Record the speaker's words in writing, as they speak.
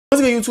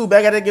What's good, YouTube?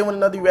 Back at it again with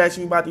another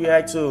reaction. We about to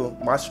react to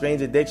my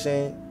strange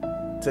addiction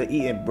to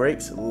eating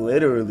bricks.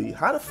 Literally,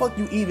 how the fuck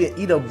you even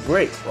eat a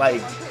brick? Like,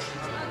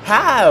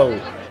 how?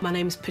 My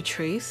name's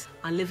Patrice.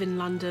 I live in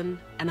London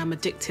and I'm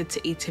addicted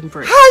to eating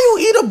bricks. How you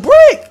eat a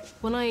brick?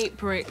 When I eat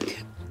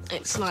brick,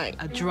 it's like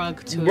a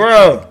drug to Bruh. a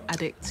drug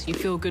addict. You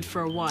feel good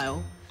for a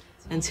while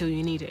until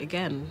you need it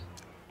again.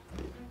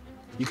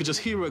 You could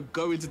just hear her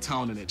go into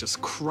town and it just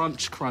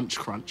crunch, crunch,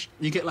 crunch.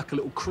 You get like a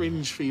little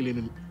cringe feeling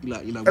and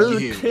like, you know, A when you little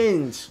hear it.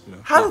 cringe. You know,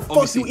 How the but fuck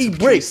you obviously eat to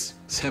bricks?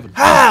 It's heaven.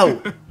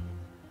 How?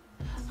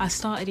 I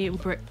started eating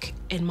brick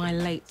in my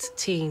late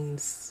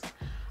teens.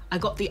 I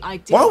got the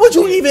idea. Why would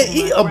you even from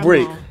my eat a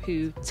brick? grandma,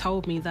 who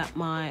told me that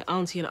my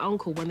auntie and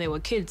uncle, when they were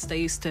kids, they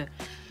used to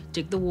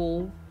dig the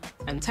wall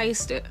and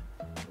taste it.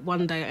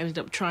 One day I ended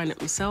up trying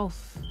it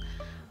myself.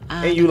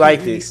 And you I liked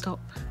couldn't really it? Stop.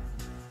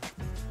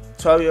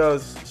 12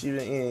 years, she been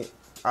eating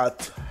a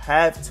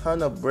half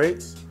ton of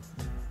bricks.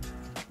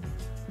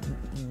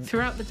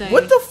 Throughout the day,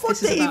 What the fuck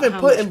this is they about even how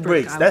put much in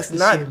brick bricks? I That's would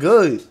not consume.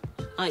 good.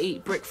 I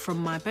eat brick from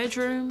my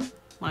bedroom,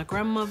 my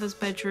grandmother's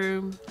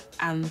bedroom,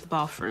 and the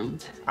bathroom.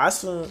 I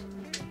saw.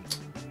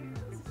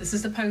 This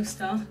is the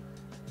poster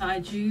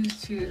I'd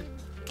use to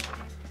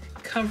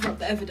cover up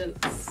the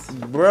evidence.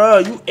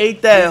 Bruh, you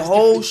ate that Use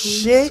whole different tools,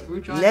 shit?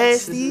 screwdrivers,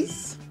 Nasty?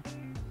 scissors,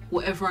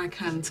 whatever I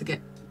can to get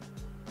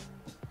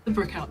the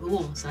brick out the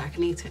wall so I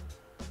can eat it.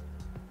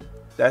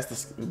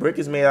 That's the brick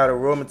is made out of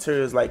raw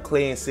materials like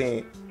clay and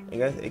sand.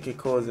 And it can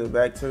cause a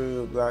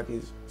bacterial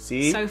blockage.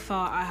 See? So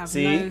far, I have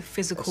See? no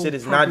physical That shit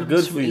is not problems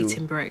good from for you.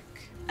 eating brick,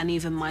 and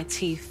even my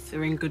teeth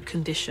are in good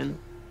condition.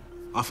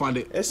 I find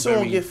it It soon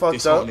very get fucked up.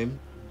 disheartening.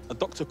 A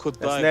doctor could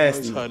That's diagnose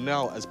nasty. her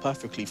now as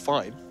perfectly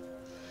fine,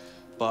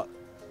 but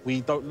we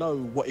don't know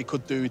what it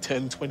could do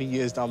 10, 20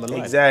 years down the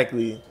line.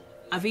 Exactly.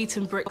 I've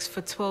eaten bricks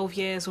for 12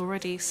 years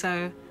already,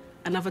 so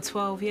another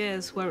 12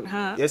 years won't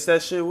hurt. Yes,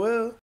 that shit will.